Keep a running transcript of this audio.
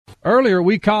Earlier,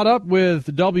 we caught up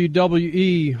with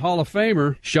WWE Hall of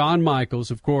Famer Shawn Michaels,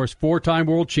 of course, 4-time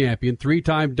world champion,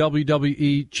 3-time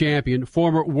WWE champion,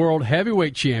 former world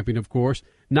heavyweight champion, of course,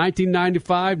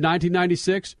 1995,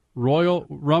 1996 Royal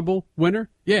Rumble winner.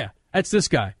 Yeah, that's this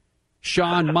guy,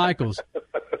 Shawn Michaels.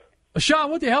 Shawn,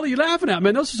 what the hell are you laughing at,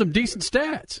 man? Those are some decent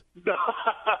stats. No,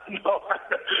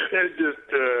 it just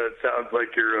sounds like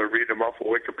you're reading them off a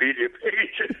Wikipedia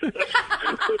page.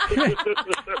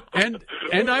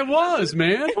 and I was,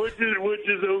 man. Which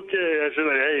is okay. I should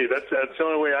say, hey, that's the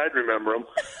only way I'd remember them.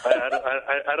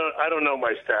 I don't know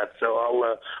my stats, so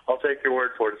I'll take your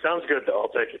word for it. It sounds good though. I'll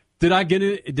take it. Did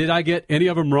I get any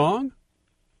of them wrong?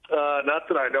 Not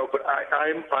that I know, but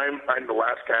I'm the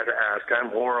last guy to ask.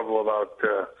 I'm horrible about.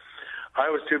 I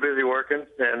was too busy working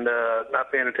and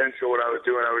not paying attention to what I was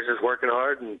doing. I was just working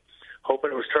hard and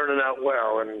hoping it was turning out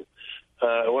well. And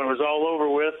when it was all over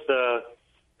with,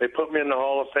 they put me in the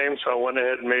Hall of Fame, so I went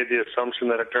ahead and made the assumption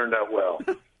that it turned out well.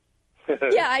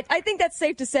 Yeah, I think that's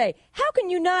safe to say. How can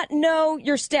you not know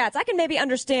your stats? I can maybe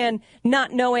understand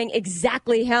not knowing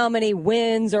exactly how many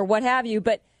wins or what have you,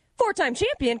 but 4-time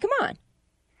champion, come on.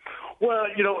 Well,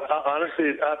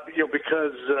 honestly,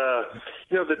 because the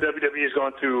WWE has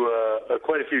gone through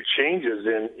quite a few changes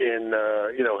in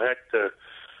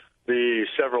the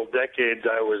several decades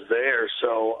I was there.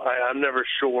 So I'm never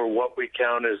sure what we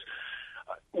count as.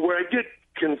 Where I get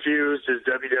confused is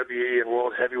WWE and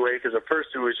World Heavyweight, because at first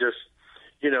it was just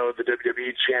the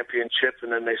WWE Championship,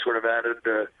 and then they sort of added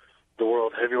the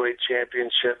World Heavyweight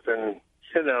Championship, and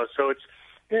so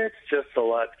it's just a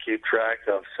lot to keep track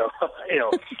of. So,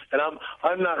 and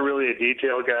I'm not really a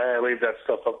detail guy. I leave that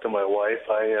stuff up to my wife.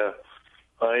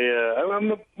 I'm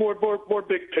the more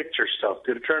big picture stuff.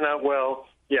 Did it turn out well?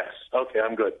 Yes. Okay,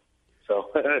 I'm good. So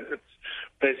it's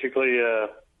basically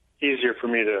easier for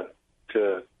me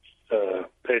to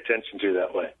pay attention to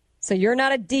that way. So you're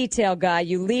not a detail guy.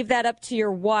 You leave that up to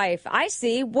your wife. I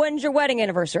see. When's your wedding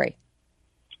anniversary?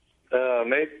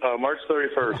 March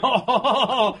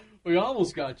 31st. We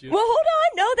almost got you. Well, hold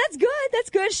on. No, that's good. That's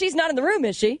good. She's not in the room,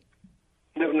 is she?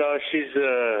 No, she's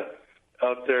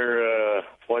out there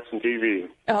watching TV.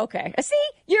 Oh, okay. See,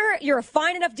 you're a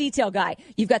fine enough detail guy.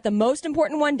 You've got the most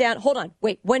important one down. Hold on.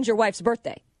 Wait, when's your wife's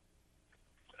birthday?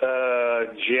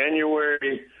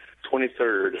 January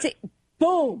 23rd. See,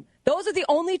 boom. Those are the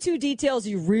only two details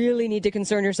you really need to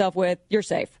concern yourself with. You're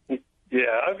safe.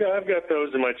 Yeah, I've got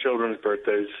those in my children's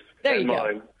birthdays. There you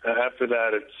mine. go. After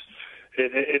that,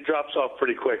 it drops off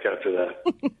pretty quick after that.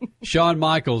 Shawn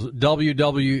Michaels,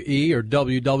 WWE or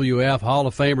WWF Hall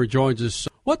of Famer, joins us.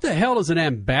 What the hell is an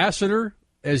ambassador,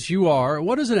 as you are?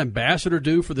 What does an ambassador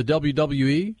do for the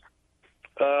WWE?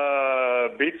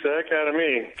 Beats the heck out of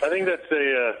me. I think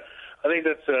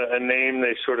that's a name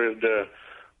they sort of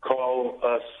call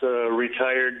us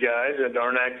retired guys that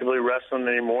aren't actively wrestling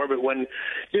anymore. But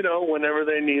whenever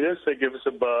they need us, they give us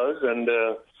a buzz, and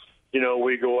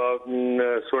we go out and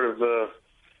sort of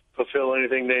fulfill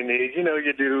anything they need.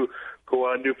 You do go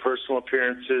out and do personal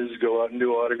appearances, go out and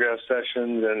do autograph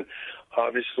sessions, and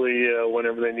obviously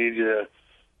whenever they need you to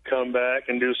come back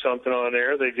and do something on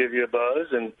air, they give you a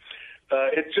buzz. And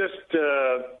it's just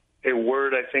a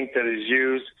word, I think, that is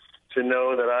used to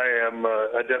know that I am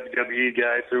a WWE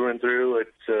guy through and through.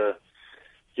 It's,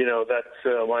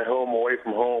 that's my home away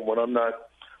from home. When I'm not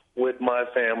with my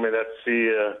family, that's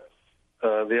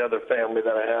the other family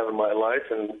that I have in my life.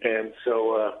 And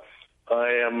so I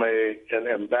am an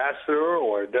ambassador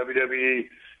or a WWE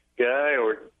guy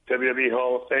or WWE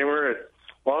Hall of Famer. As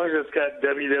long as it's got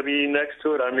WWE next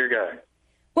to it, I'm your guy.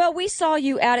 Well, we saw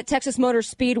you out at Texas Motor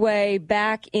Speedway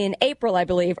back in April, I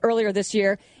believe, earlier this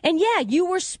year. And, yeah, you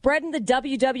were spreading the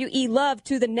WWE love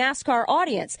to the NASCAR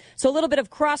audience. So a little bit of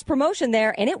cross-promotion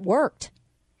there, and it worked.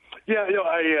 Yeah,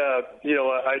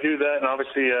 I do that, and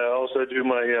obviously I also do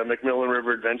my McMillan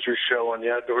River Adventure show on the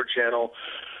Outdoor Channel,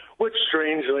 which,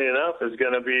 strangely enough, is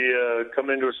going to be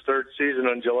coming into its third season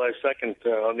on July 2nd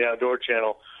on the Outdoor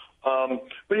Channel.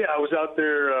 But yeah, I was out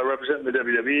there representing the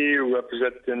WWE,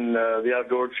 representing the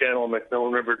Outdoor Channel and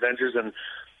McMillan River Adventures, and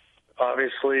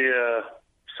obviously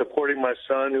supporting my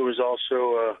son, who was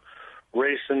also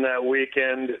racing that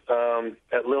weekend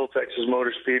at Little Texas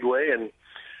Motor Speedway, and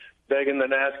begging the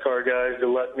NASCAR guys to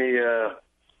let me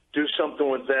do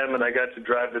something with them, and I got to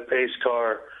drive the pace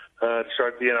car to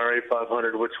start the NRA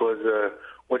 500, which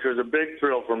was a big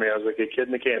thrill for me. I was like a kid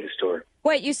in a candy store.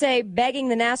 Wait, you say begging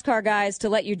the NASCAR guys to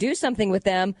let you do something with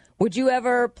them. Would you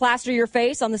ever plaster your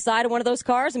face on the side of one of those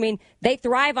cars? I mean, they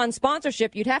thrive on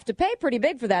sponsorship. You'd have to pay pretty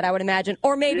big for that, I would imagine.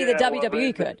 Or maybe the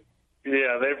WWE could.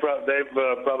 Yeah, they've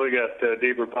probably got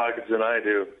deeper pockets than I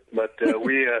do. But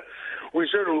we we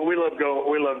love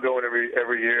going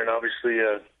every year, and obviously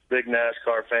big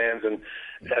NASCAR fans. And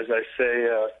as I say,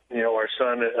 our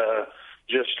son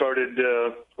just started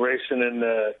racing in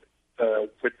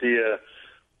with the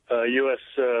U.S.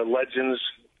 Legends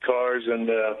cars and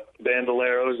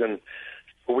Bandoleros, and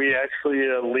we actually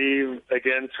leave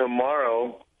again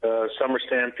tomorrow. Summer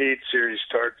Stampede Series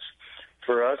starts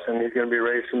for us, and he's going to be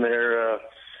racing there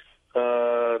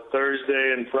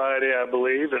Thursday and Friday, I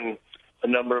believe, and a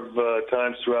number of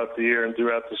times throughout the year and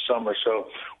throughout the summer. So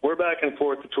we're back and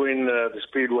forth between the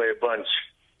Speedway a bunch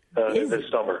this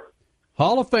summer.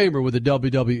 Hall of Famer with the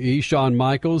WWE, Shawn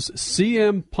Michaels.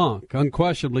 CM Punk,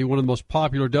 unquestionably one of the most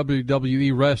popular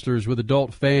WWE wrestlers with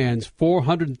adult fans.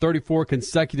 434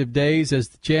 consecutive days as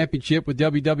the championship with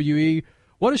WWE.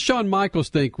 What does Shawn Michaels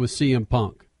think with CM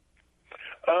Punk?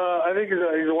 I think he's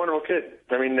a wonderful kid.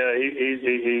 I mean,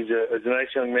 he's a nice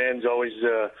young man. He's always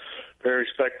very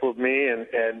respectful of me, and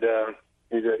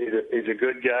he's a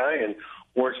good guy and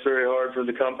works very hard for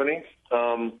the company.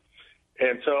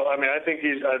 And so, I mean, I think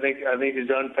he's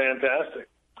done fantastic.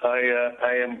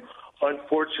 I am,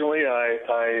 unfortunately,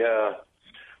 I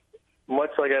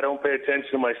much like I don't pay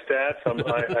attention to my stats.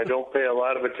 I don't pay a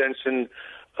lot of attention,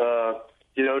 to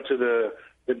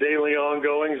the daily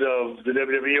ongoings of the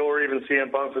WWE or even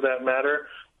CM Punk for that matter.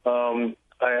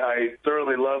 I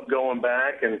thoroughly love going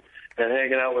back and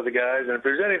hanging out with the guys. And if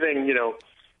there's anything,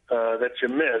 that you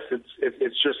miss,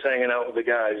 it's just hanging out with the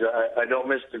guys. I don't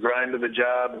miss the grind of the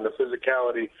job and the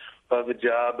physicality of the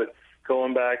job, but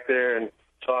going back there and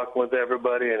talking with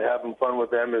everybody and having fun with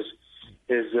them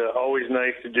is always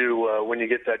nice to do when you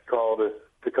get that call to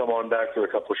come on back for a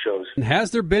couple of shows.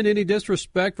 Has there been any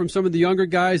disrespect from some of the younger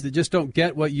guys that just don't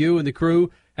get what you and the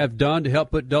crew have done to help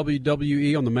put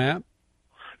WWE on the map?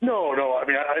 No. I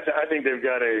mean, I think they've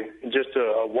got just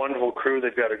a wonderful crew.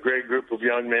 They've got a great group of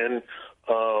young men.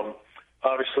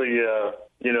 Obviously,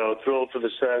 thrilled for the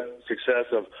success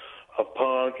of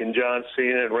Punk and John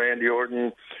Cena and Randy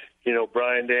Orton,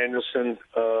 Bryan Danielson,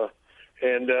 I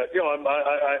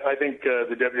think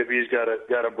the WWE's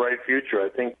got a bright future. I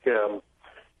think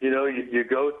you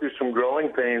go through some growing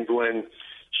pains when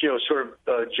sort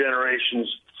of generations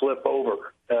flip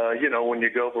over. When you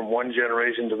go from one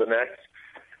generation to the next,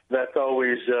 that's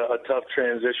always a tough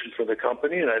transition for the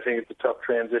company, and I think it's a tough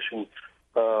transition.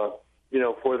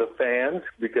 For the fans,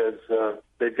 because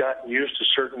they've gotten used to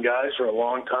certain guys for a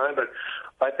long time. But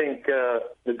I think the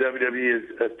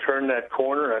WWE has turned that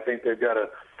corner. I think they've got a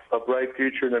bright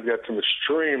future, and they've got some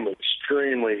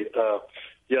extremely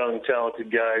young,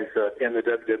 talented guys in the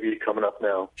WWE coming up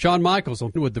now. Shawn Michaels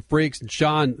with the Freaks. And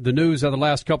Shawn, the news of the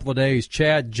last couple of days,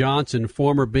 Chad Johnson,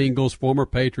 former Bengals, former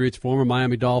Patriots, former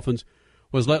Miami Dolphins,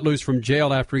 was let loose from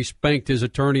jail after he spanked his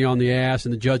attorney on the ass,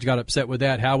 and the judge got upset with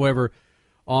that. However,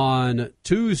 on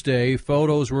Tuesday,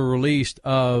 photos were released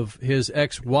of his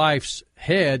ex-wife's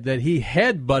head that he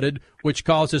head-butted, which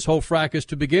caused this whole fracas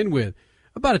to begin with.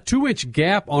 About a 2-inch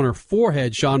gap on her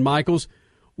forehead, Shawn Michaels.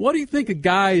 What do you think of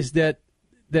guys that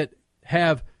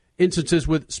have instances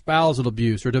with spousal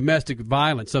abuse or domestic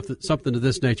violence, something of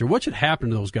this nature? What should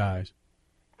happen to those guys?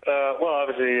 Well,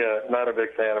 obviously, not a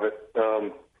big fan of it.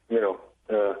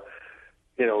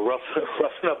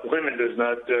 Roughing up women does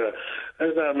not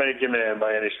make you man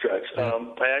by any stretch. I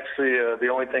actually, the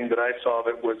only thing that I saw of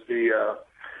it was the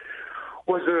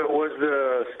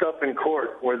stuff in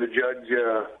court where the judge,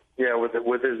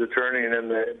 with his attorney, and then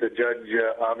the judge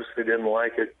obviously didn't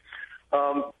like it.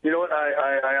 You know what?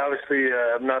 I obviously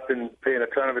have not been paying a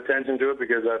ton of attention to it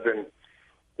because I've been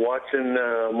watching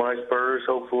my Spurs,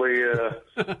 hopefully,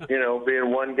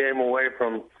 being one game away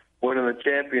from winning the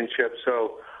championship.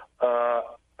 So I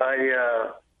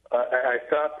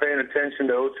stopped paying attention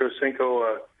to Ocho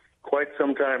Cinco quite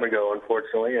some time ago,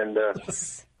 unfortunately, and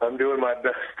yes. I'm doing my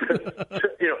best.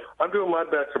 I'm doing my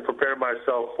best to prepare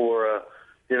myself for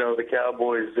the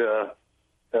Cowboys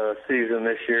season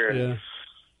this year,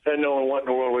 and knowing what in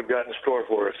the world we've got in store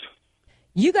for us.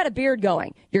 You got a beard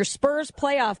going, your Spurs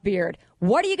playoff beard.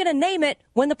 What are you going to name it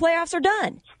when the playoffs are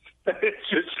done? It's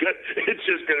just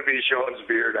going to be Sean's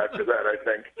beard after that, I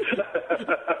think.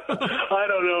 I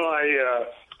don't know.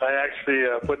 I actually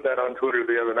put that on Twitter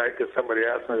the other night because somebody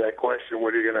asked me that question.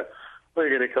 What are you going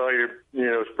to call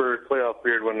your Spurs playoff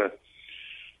beard when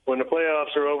the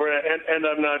playoffs are over? And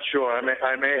I'm not sure.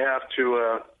 I may have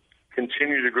to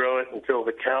continue to grow it until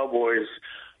the Cowboys.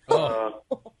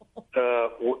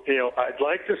 I'd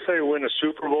like to say win a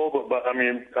Super Bowl, but I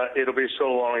mean it'll be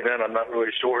so long then. I'm not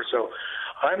really sure. So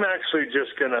I'm actually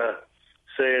just going to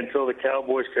say until the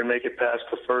Cowboys can make it past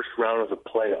the first round of the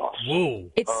playoffs.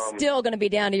 Whoa. It's still going to be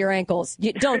down to your ankles.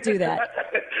 Don't do that.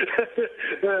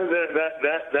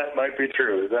 that might be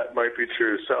true. That might be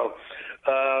true. So,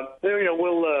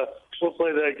 we'll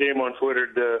play that game on Twitter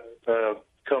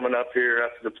coming up here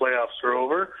after the playoffs are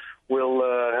over. We'll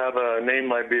have a Name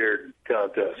My Beard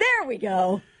contest. There we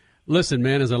go. Listen,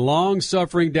 man, as a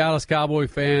long-suffering Dallas Cowboy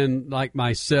fan like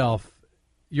myself,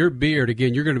 your beard,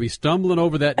 again, you're going to be stumbling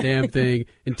over that damn thing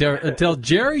until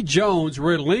Jerry Jones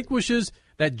relinquishes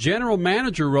that general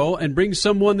manager role and brings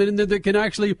someone in there that can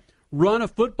actually run a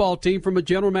football team from a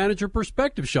general manager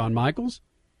perspective, Shawn Michaels.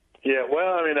 Yeah,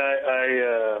 well, I mean,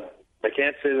 I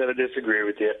can't say that I disagree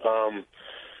with you.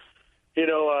 We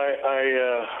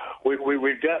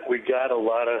got a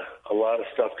lot of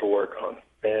stuff to work on,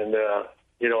 and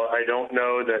I don't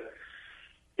know that,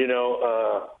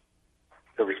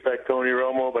 I respect Tony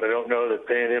Romo, but I don't know that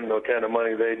paying him the kind of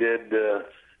money they did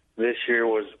this year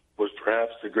was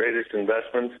perhaps the greatest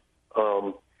investment.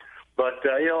 But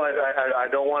I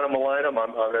don't want to malign him.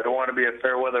 I don't want to be a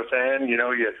fair weather fan.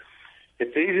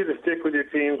 It's easy to stick with your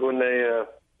teams when they're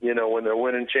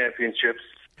winning championships.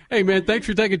 Hey, man, thanks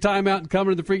for taking time out and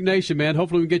coming to the Freak Nation, man.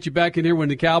 Hopefully we can get you back in here when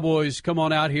the Cowboys come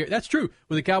on out here. That's true,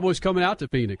 when the Cowboys coming out to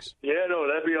Phoenix. Yeah, no,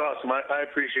 that'd be awesome. I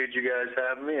appreciate you guys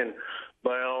having me, and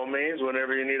by all means,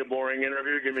 whenever you need a boring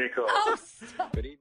interview, give me a call. Oh, stop.